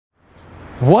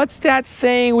What's that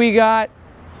saying we got?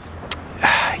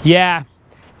 Yeah,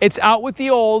 it's out with the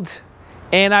old,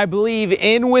 and I believe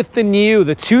in with the new,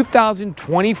 the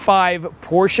 2025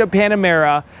 Porsche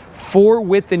Panamera 4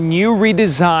 with the new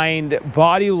redesigned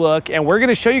body look. And we're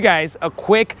gonna show you guys a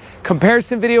quick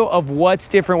comparison video of what's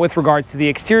different with regards to the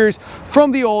exteriors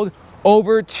from the old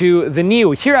over to the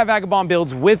new here at Vagabond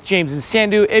Builds with James and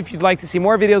Sandu. If you'd like to see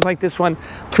more videos like this one,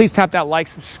 please tap that like,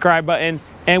 subscribe button,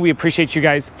 and we appreciate you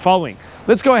guys following.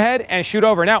 Let's go ahead and shoot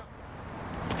over. Now,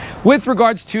 with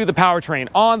regards to the powertrain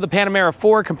on the Panamera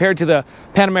 4 compared to the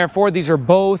Panamera 4, these are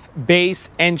both base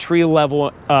entry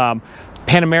level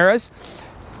Panameras.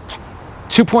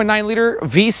 2.9 liter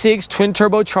V6 twin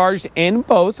turbocharged in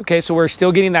both. Okay, so we're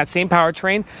still getting that same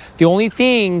powertrain. The only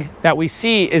thing that we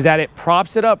see is that it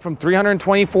props it up from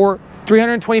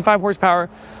 325 horsepower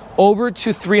over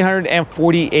to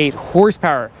 348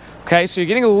 horsepower. Okay, so you're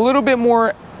getting a little bit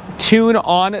more tune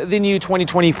on the new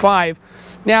 2025.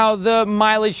 Now the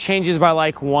mileage changes by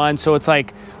like 1, so it's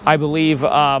like, I believe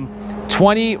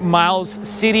 20 miles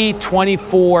city,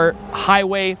 24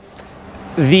 highway.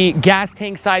 The gas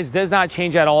tank size does not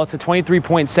change at all. It's a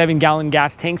 23.7 gallon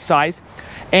gas tank size,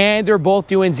 and they're both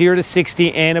doing 0 to 60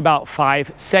 in about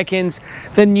 5 seconds.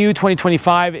 The new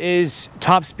 2025 is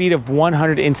top speed of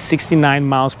 169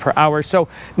 miles per hour. So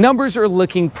numbers are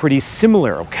looking pretty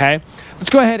similar. Okay, let's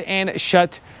go ahead and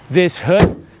shut this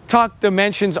hood. Talk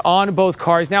dimensions on both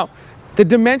cars. Now, the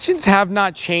dimensions have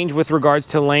not changed with regards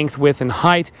to length, width, and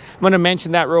height. I'm going to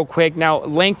mention that real quick. Now,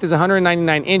 length is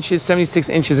 199 inches, 76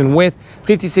 inches in width,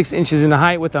 56 inches in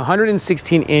height with a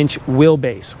 116-inch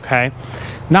wheelbase, okay?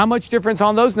 Not much difference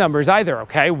on those numbers either,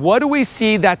 okay? What do we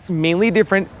see that's mainly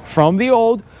different from the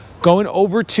old going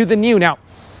over to the new? Now,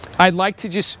 I'd like to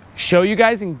just show you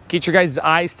guys and get your guys'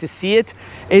 eyes to see it,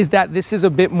 is that this is a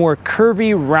bit more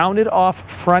curvy, rounded off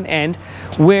front end,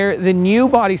 where the new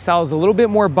body style is a little bit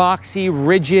more boxy,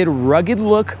 rigid, rugged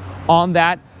look on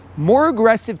that. More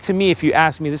aggressive to me, if you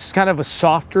ask me. This is kind of a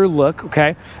softer look,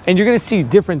 okay? And you're gonna see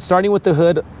difference starting with the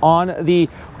hood on the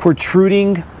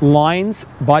protruding lines,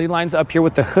 body lines up here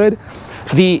with the hood.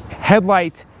 The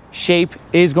headlight shape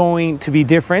is going to be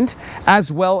different, as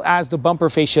well as the bumper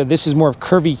fascia. This is more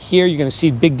curvy here. You're going to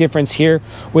see big difference here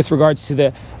with regards to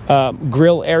the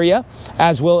grill area,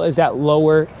 as well as that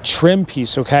lower trim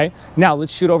piece. Okay, now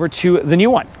let's shoot over to the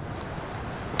new one.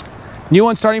 New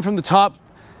one, starting from the top.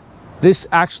 This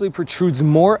actually protrudes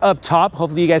more up top.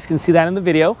 Hopefully you guys can see that in the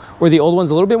video, where the old one's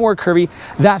a little bit more curvy.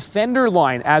 That fender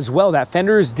line as well, that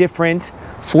fender is different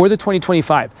for the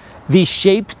 2025. The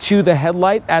shape to the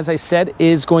headlight, as I said,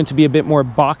 is going to be a bit more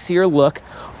boxier look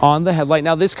on the headlight.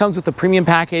 Now this comes with the premium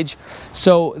package.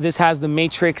 So this has the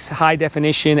Matrix high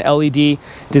definition LED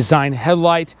design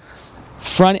headlight.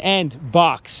 Front end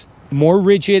box, more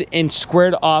rigid and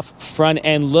squared off front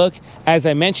end look. As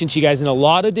I mentioned to you guys, and a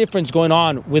lot of difference going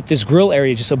on with this grille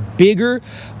area, just a bigger,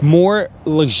 more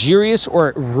luxurious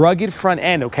or rugged front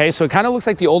end. Okay, so it kind of looks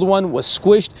like the old one was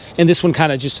squished, and this one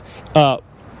kind of just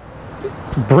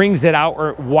brings it out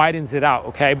or widens it out.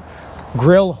 Okay,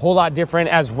 grill, whole lot different,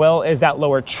 as well as that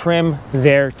lower trim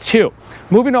there too.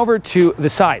 Moving over to the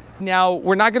side. Now,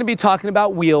 we're not going to be talking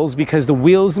about wheels, because the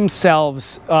wheels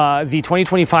themselves, the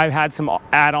 2025 had some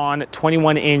add-on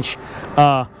 21-inch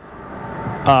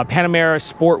Panamera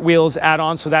sport wheels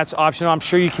add-on, so that's optional. I'm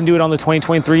sure you can do it on the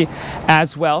 2023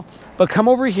 as well. But come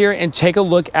over here and take a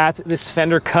look at this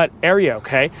fender cut area.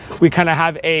 Okay, we kind of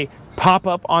have a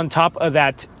pop-up on top of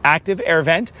that active air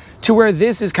vent, to where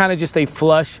this is kind of just a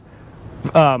flush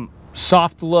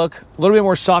soft look, a little bit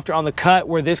more softer on the cut,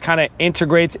 where this kind of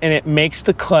integrates and it makes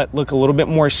the cut look a little bit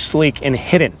more sleek and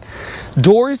hidden.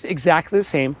 Doors exactly the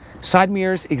same, side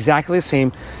mirrors exactly the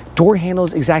same, door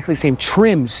handles exactly the same,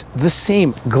 trims the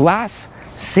same, glass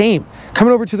same.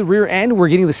 Coming over to the rear end, we're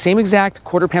getting the same exact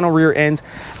quarter panel rear ends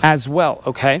as well.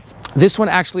 Okay, this one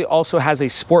actually also has a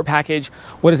sport package.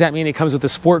 What does that mean? It comes with the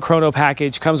sport chrono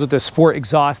package, comes with the sport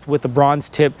exhaust with the bronze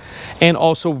tip, and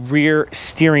also rear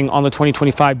steering on the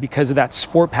 2025 because of that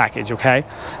sport package. Okay,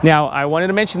 now I wanted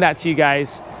to mention that to you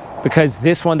guys because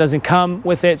this one doesn't come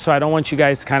with it, so I don't want you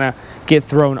guys to kind of get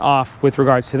thrown off with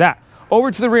regards to that. Over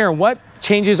to the rear end. What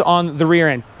changes on the rear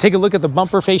end? Take a look at the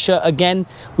bumper fascia. Again,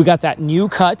 we got that new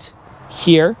cut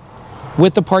here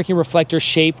with the parking reflector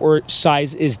shape or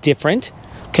size is different.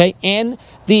 Okay, and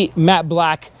the matte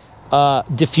black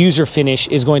diffuser finish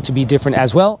is going to be different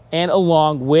as well, and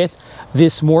along with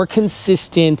this more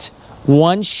consistent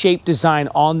one shape design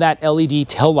on that LED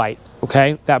tail light.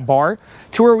 Okay, that bar,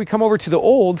 to where we come over to the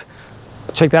old,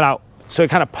 check that out. So it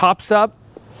kind of pops up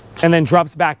and then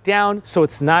drops back down, so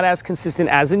it's not as consistent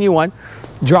as the new one.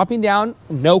 Dropping down,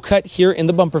 no cut here in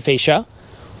the bumper fascia.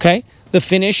 Okay, the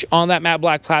finish on that matte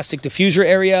black plastic diffuser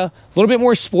area, a little bit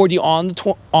more sporty on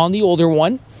the older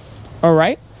one. All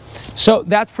right, so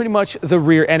that's pretty much the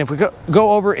rear end. If we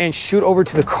go over and shoot over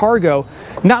to the cargo,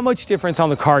 not much difference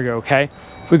on the cargo, okay?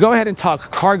 If we go ahead and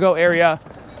talk cargo area,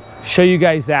 show you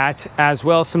guys that as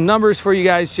well. Some numbers for you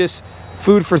guys, just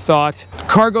food for thought.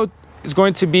 Cargo is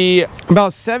going to be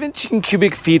about 17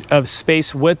 cubic feet of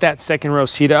space with that second row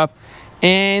seat up,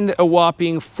 and a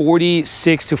whopping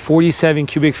 46 to 47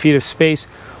 cubic feet of space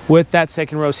with that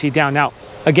second row seat down. Now,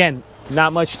 again,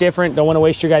 not much different. Don't want to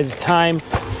waste your guys' time.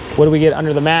 What do we get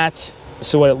under the mat?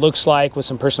 So what it looks like with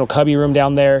some personal cubby room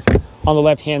down there. On the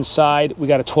left-hand side, we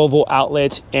got a 12-volt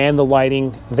outlet and the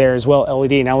lighting there as well,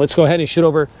 LED. Now let's go ahead and shoot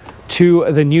over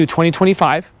to the new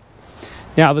 2025.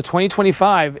 Now the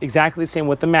 2025, exactly the same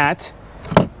with the mat,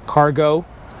 cargo,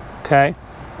 okay?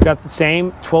 Got the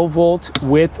same 12-volt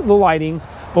with the lighting,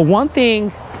 but one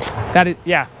thing that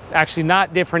actually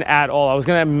not different at all. I was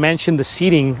gonna mention the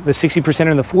seating, the 60%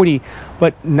 and the 40,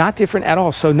 but not different at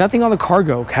all. So nothing on the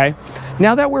cargo, okay?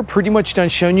 Now that we're pretty much done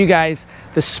showing you guys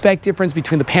the spec difference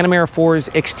between the Panamera 4's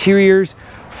exteriors,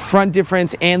 front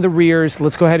difference, and the rears,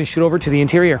 let's go ahead and shoot over to the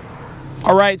interior.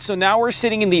 All right, so now we're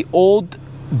sitting in the old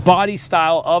body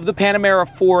style of the Panamera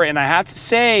 4, and I have to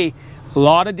say, a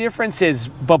lot of differences.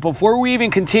 But before we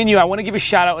even continue, I want to give a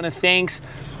shout out and a thanks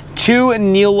to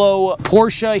Nilo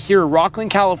Porsche here in Rocklin,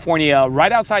 California,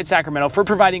 right outside Sacramento, for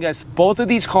providing us both of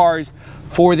these cars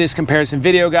for this comparison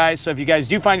video, guys. So if you guys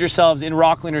do find yourselves in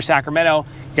Rocklin or Sacramento,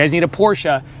 you guys need a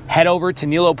Porsche, head over to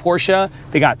Nilo Porsche.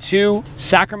 They got two,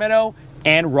 Sacramento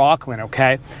and Rocklin,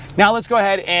 okay? Now let's go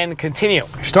ahead and continue.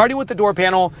 Starting with the door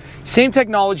panel, same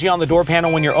technology on the door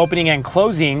panel when you're opening and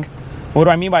closing. What do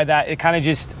I mean by that? It kind of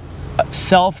just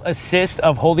self-assist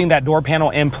of holding that door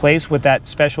panel in place with that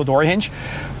special door hinge.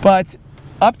 But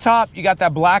up top, you got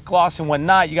that black gloss and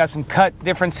whatnot. You got some cut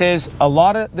differences. A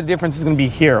lot of the difference is going to be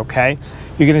here, okay?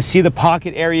 You're going to see the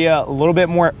pocket area a little bit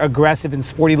more aggressive and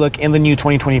sporty look in the new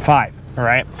 2025, all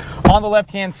right? On the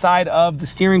left-hand side of the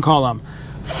steering column,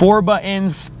 4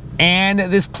 buttons and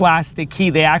this plastic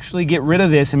key. They actually get rid of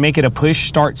this and make it a push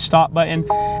start stop button,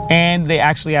 and they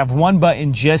actually have 1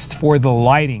 button just for the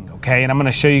lighting, okay? And I'm going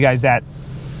to show you guys that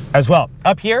as well.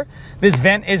 Up here, this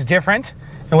vent is different,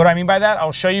 and what I mean by that,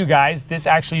 I'll show you guys. This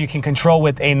actually you can control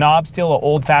with a knob, still an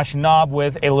old-fashioned knob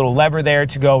with a little lever there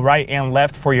to go right and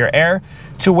left for your air,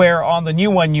 to where on the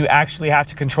new one you actually have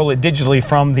to control it digitally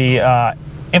from the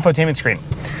infotainment screen.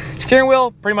 Steering wheel,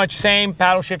 pretty much same.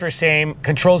 Paddle shifter, same.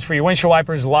 Controls for your windshield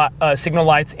wipers, signal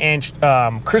lights, and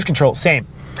cruise control, same.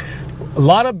 A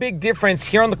lot of big difference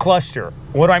here on the cluster.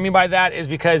 What do I mean by that is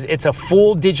because it's a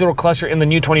full digital cluster in the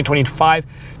new 2025.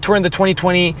 To in the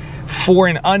 2024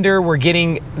 and under, we're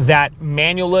getting that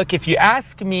manual look. If you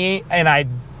ask me, and I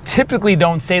typically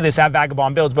don't say this at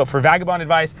Vagabond Builds, but for Vagabond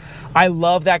advice, I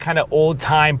love that kind of old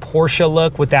time Porsche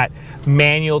look with that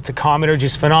manual tachometer,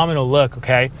 just phenomenal look,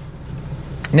 okay?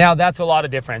 Now that's a lot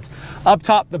of difference. Up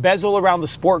top, the bezel around the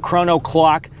Sport Chrono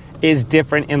clock is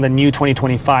different in the new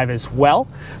 2025 as well.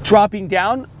 Dropping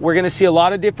down, we're gonna see a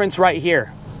lot of difference right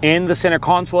here in the center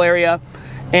console area.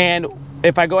 And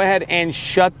if I go ahead and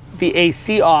shut the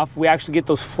AC off, we actually get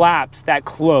those flaps that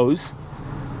close,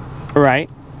 all right?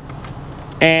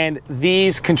 And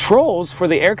these controls for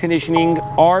the air conditioning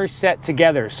are set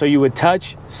together. So you would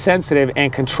touch sensitive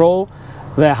and control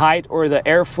the height or the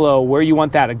airflow where you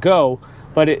want that to go,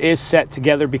 but it is set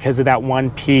together because of that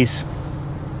one piece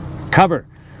cover,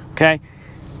 okay?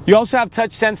 You also have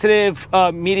touch sensitive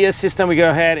media system. We go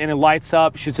ahead and it lights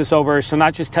up, shoots us over. So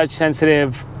not just touch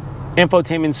sensitive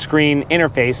infotainment screen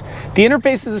interface. The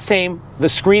interface is the same, the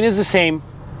screen is the same,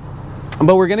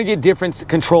 but we're gonna get different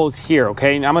controls here,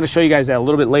 okay? And I'm gonna show you guys that a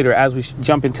little bit later as we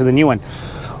jump into the new one.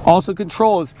 Also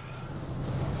controls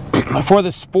for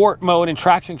the sport mode and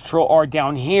traction control are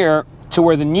down here, to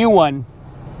where the new one,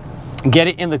 get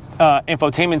it in the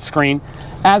infotainment screen,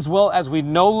 as well as we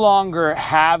no longer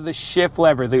have the shift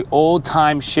lever. The old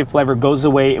time shift lever goes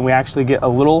away and we actually get a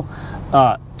little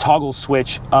toggle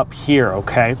switch up here,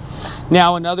 okay?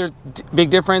 Now another big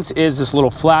difference is this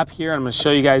little flap here. I'm going to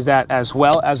show you guys that as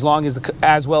well as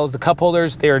the cup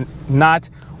holders. They're not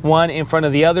one in front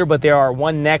of the other, but they are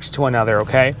one next to another,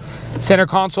 okay? Center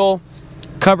console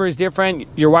cover is different.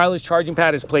 Your wireless charging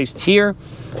pad is placed here.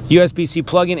 USB-C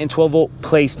plug-in and 12-volt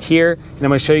placed here. And I'm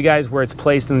going to show you guys where it's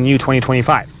placed in the new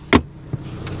 2025.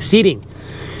 Seating.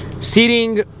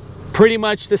 Seating, pretty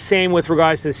much the same with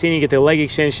regards to the seating. You get the leg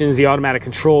extensions, the automatic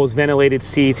controls, ventilated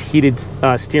seats, heated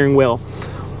steering wheel.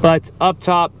 But up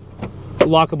top,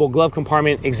 lockable glove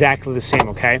compartment, exactly the same,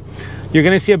 okay? You're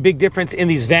going to see a big difference in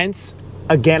these vents.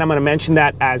 Again, I'm going to mention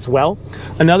that as well.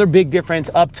 Another big difference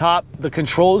up top, the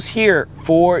controls here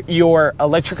for your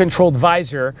electric controlled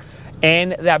visor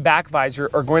and that back visor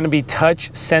are going to be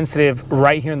touch sensitive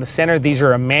right here in the center. These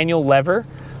are a manual lever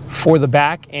for the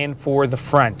back and for the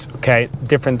front, okay?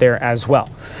 Different there as well.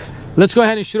 Let's go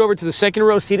ahead and shoot over to the second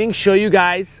row seating, show you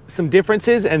guys some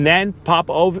differences, and then pop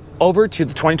over to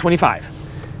the 2025.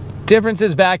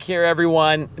 Differences back here,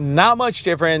 everyone. Not much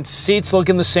difference. Seats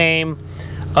looking the same.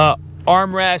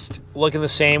 Armrest looking the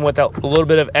same with a little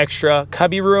bit of extra.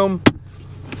 Cubby room,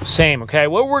 same, okay?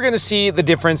 What we're gonna see the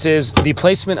difference is the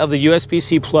placement of the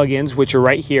USB-C plugins, which are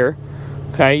right here,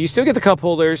 okay? You still get the cup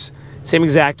holders, same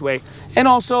exact way. And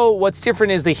also what's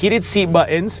different is the heated seat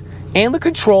buttons and the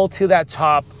control to that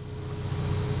top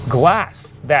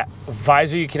glass. That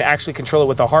visor, you can actually control it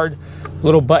with a hard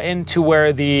little button, to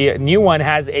where the new one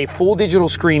has a full digital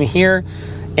screen here,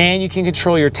 and you can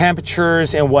control your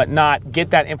temperatures and whatnot.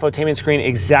 Get that infotainment screen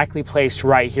exactly placed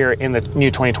right here in the new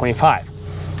 2025.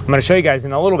 I'm going to show you guys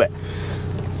in a little bit.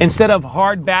 Instead of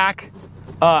hard back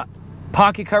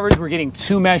pocket coverage, we're getting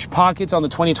 2 mesh pockets on the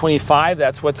 2025.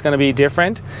 That's what's going to be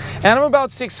different. And I'm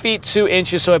about 6 feet 2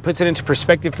 inches, so it puts it into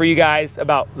perspective for you guys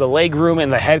about the leg room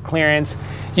and the head clearance.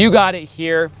 You got it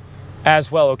here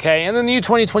as well, okay? And then the new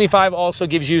 2025 also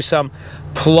gives you some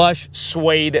plush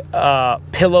suede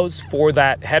pillows for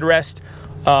that headrest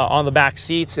on the back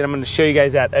seats, and I'm going to show you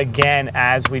guys that again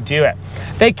as we do it.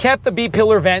 They kept the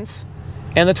B-pillar vents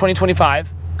in the 2025,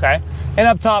 okay? And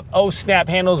up top, snap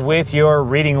handles with your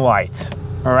reading lights,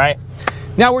 all right?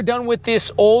 Now we're done with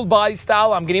this old body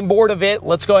style. I'm getting bored of it.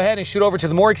 Let's go ahead and shoot over to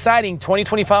the more exciting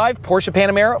 2025 Porsche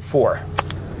Panamera 4.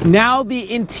 Now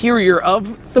the interior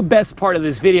of the best part of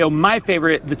this video, my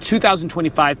favorite, the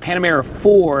 2025 Panamera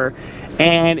 4,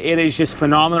 and it is just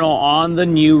phenomenal on the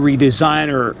new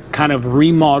redesign or kind of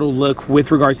remodel look with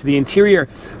regards to the interior.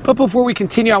 But before we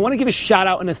continue, I want to give a shout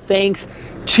out and a thanks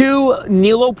to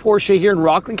Nilo Porsche here in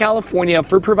Rocklin, California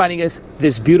for providing us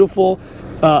this beautiful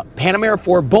Panamera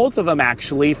 4, both of them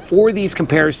actually, for these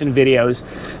comparison videos.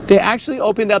 They actually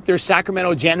opened up their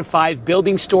Sacramento Gen 5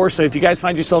 building store, so if you guys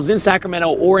find yourselves in Sacramento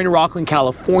or in Rocklin,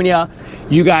 California,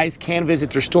 you guys can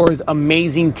visit their stores.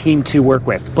 Amazing team to work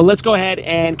with. But let's go ahead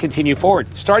and continue forward,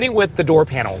 starting with the door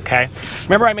panel, okay?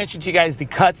 Remember I mentioned to you guys the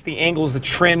cuts, the angles, the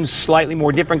trims, slightly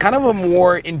more different, kind of a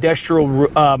more industrial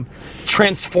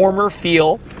transformer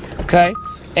feel, okay?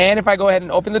 And if I go ahead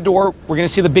and open the door, we're gonna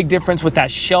see the big difference with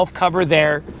that shelf cover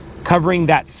there, covering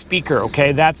that speaker,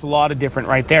 okay? That's a lot of different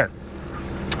right there.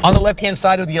 On the left-hand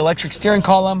side of the electric steering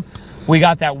column, we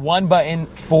got that one button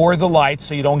for the lights,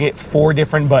 so you don't get 4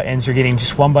 different buttons. You're getting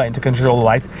just one button to control the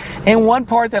lights. And one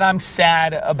part that I'm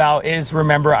sad about is,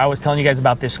 remember I was telling you guys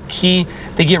about this key.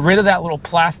 They get rid of that little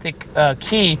plastic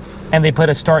key, and they put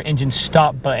a start engine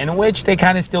stop button, which they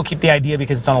kind of still keep the idea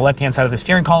because it's on the left-hand side of the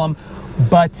steering column,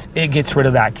 but it gets rid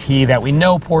of that key that we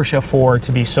know Porsche 4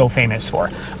 to be so famous for.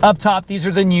 Up top, these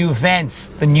are the new vents,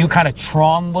 the new kind of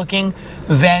Tron looking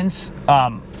vents,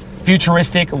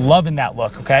 futuristic, loving that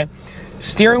look, okay?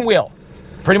 Steering wheel,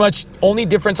 pretty much only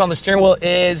difference on the steering wheel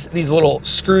is these little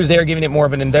screws there, giving it more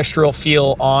of an industrial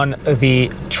feel on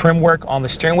the trim work on the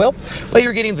steering wheel, but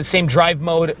you're getting the same drive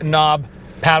mode knob,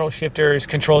 paddle shifters,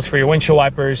 controls for your windshield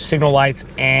wipers, signal lights,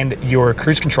 and your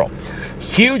cruise control.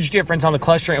 Huge difference on the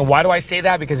cluster, and why do I say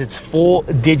that? Because it's full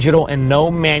digital and no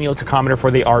manual tachometer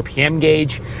for the RPM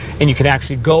gauge, and you can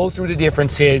actually go through the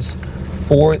differences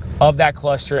of that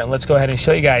cluster, and let's go ahead and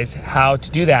show you guys how to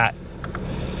do that.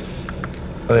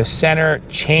 For the center,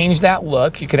 change that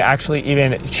look. You could actually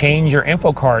even change your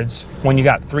info cards when you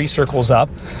got 3 circles up.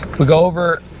 If we go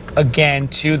over again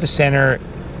to the center,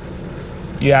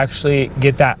 you actually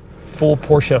get that full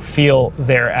Porsche feel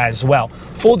there as well.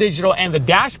 Full digital, and the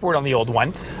dashboard on the old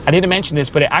one, I didn't mention this,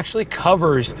 but it actually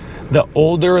covers the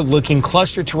older looking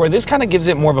cluster to where this kind of gives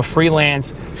it more of a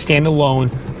freelance,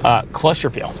 standalone cluster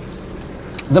feel.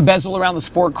 The bezel around the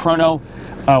Sport Chrono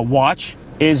watch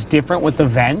is different with the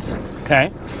vents,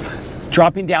 okay?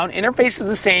 Dropping down, interface is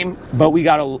the same, but we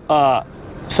got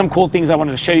some cool things I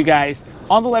wanted to show you guys.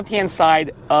 On the left-hand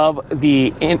side of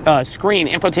the screen,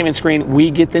 infotainment screen,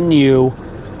 we get the new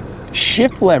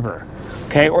shift lever,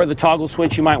 okay, or the toggle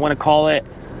switch, you might want to call it,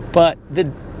 but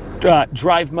the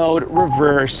drive mode,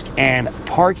 reverse, and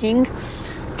parking.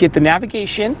 Get the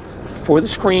navigation for the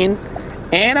screen,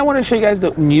 and I want to show you guys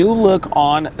the new look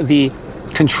on the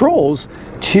controls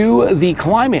to the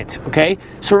climate, okay?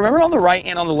 So remember on the right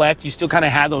and on the left, you still kind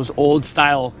of had those old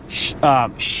style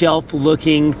shelf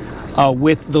looking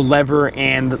with the lever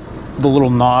and the little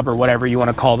knob or whatever you want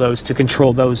to call those to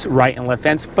control those right and left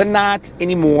vents, but not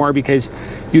anymore because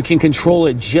you can control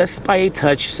it just by a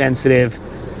touch sensitive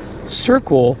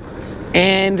circle,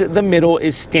 and the middle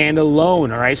is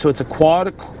standalone. All right, so it's a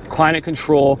quad climate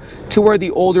control, to where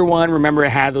the older one, remember, it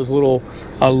had those little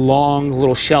long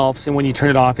little shelves, and when you turn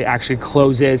it off it actually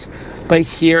closes. But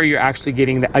here you're actually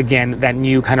getting again that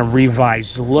new kind of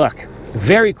revised look.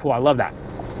 Very cool. I love that.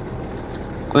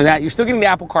 Look at that. You're still getting the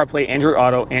Apple CarPlay, Android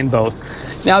Auto, and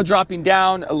both. Now dropping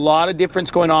down, a lot of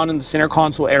difference going on in the center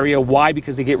console area. Why?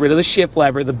 Because they get rid of the shift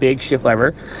lever, the big shift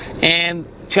lever, and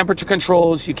temperature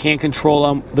controls. You can't control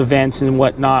them, the vents and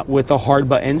whatnot, with the hard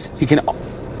buttons. You can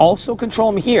also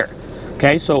control them here.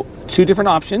 Okay, so two different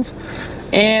options.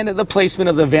 And the placement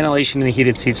of the ventilation in the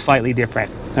heated seats slightly different.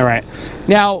 All right.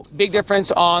 Now, big difference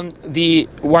on the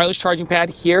wireless charging pad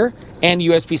here and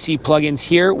USB-C plugins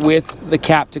here with the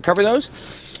cap to cover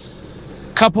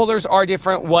those. Cup holders are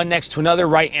different, one next to another,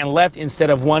 right and left, instead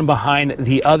of one behind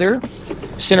the other.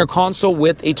 Center console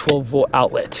with a 12-volt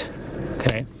outlet.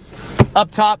 Okay. Up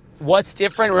top, what's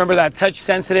different? Remember that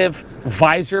touch-sensitive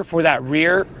visor for that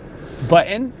rear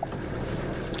button,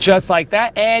 just like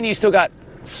that. And you still got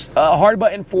a hard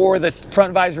button for the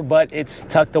front visor, but it's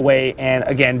tucked away, and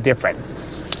again, different.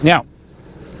 Now,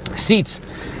 seats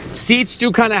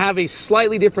do kind of have a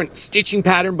slightly different stitching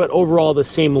pattern, but overall the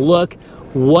same look.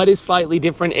 What is slightly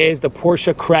different is the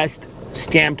Porsche crest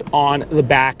stamped on the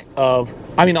back of,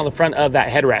 on the front of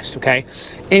that headrest. Okay,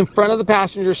 in front of the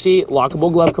passenger seat,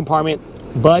 lockable glove compartment,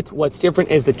 but what's different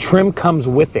is the trim comes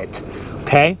with it.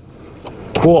 Okay,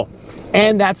 cool.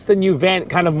 And that's the new vent,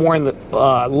 kind of more in the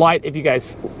light, if you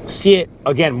guys see it.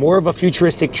 Again, more of a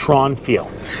futuristic Tron feel.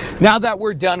 Now that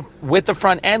we're done with the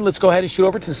front end, let's go ahead and shoot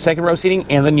over to the second row seating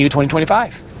and the new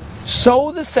 2025.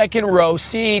 So the second row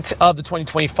seat of the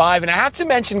 2025, and I have to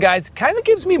mention, guys, kind of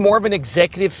gives me more of an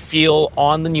executive feel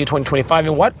on the new 2025.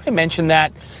 And why do I mention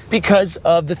that? Because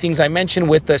of the things I mentioned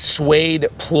with the suede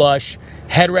plush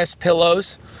headrest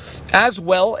pillows, as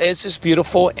well as this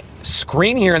beautiful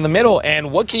screen here in the middle.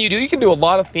 And what can you do? You can do a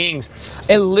lot of things.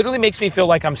 It literally makes me feel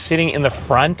like I'm sitting in the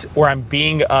front, or I'm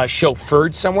being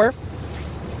chauffeured somewhere.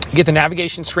 You get the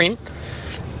navigation screen.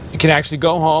 You can actually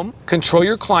go home, control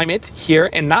your climate here,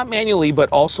 and not manually, but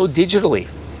also digitally,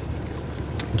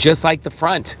 just like the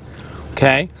front.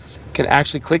 Okay, you can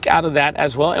actually click out of that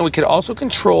as well, and we could also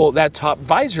control that top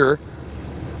visor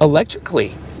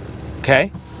electrically.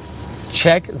 Okay,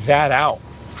 check that out.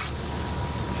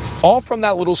 All from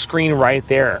that little screen right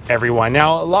there, everyone.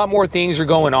 Now, a lot more things are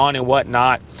going on and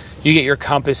whatnot. You get your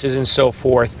compasses and so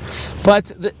forth.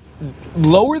 But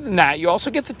lower than that, you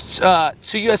also get the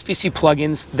two USB-C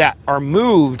plugins that are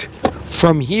moved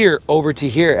from here over to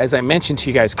here, as I mentioned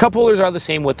to you guys. Cup holders are the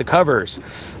same with the covers,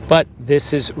 but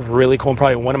this is really cool and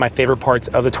probably one of my favorite parts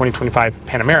of the 2025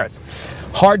 Panameras.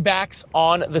 Hard backs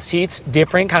on the seats,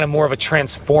 different, kind of more of a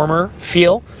transformer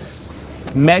feel.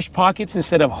 Mesh pockets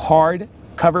instead of hard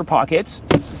cover pockets,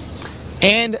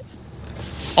 and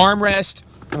armrest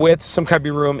with some cubby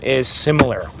room is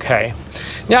similar. Okay,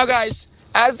 now guys,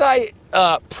 as I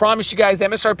promised you guys, the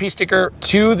MSRP sticker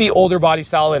to the older body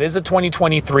style, it is a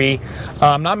 2023.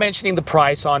 I'm not mentioning the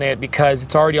price on it because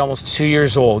it's already almost 2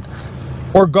 years old,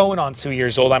 or going on 2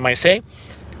 years old, I might say.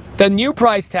 The new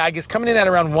price tag is coming in at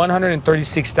around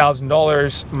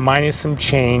 $136,000 minus some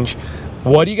change.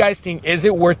 What do you guys think? Is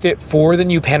it worth it for the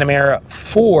new Panamera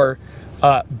for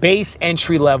base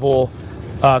entry level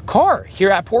car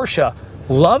here at Porsche?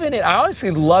 Loving it. I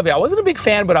honestly love it. I wasn't a big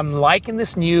fan, but I'm liking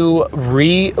this new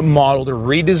remodeled or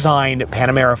redesigned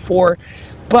Panamera 4.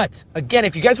 But again,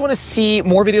 if you guys want to see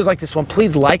more videos like this one,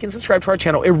 please like and subscribe to our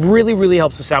channel. It really, really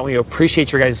helps us out. We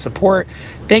appreciate your guys' support.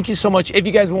 Thank you so much. If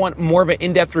you guys want more of an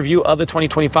in-depth review of the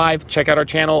 2025, check out our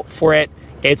channel for it.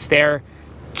 It's there.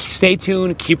 Stay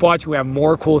tuned. Keep watching. We have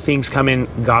more cool things coming.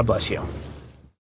 God bless you.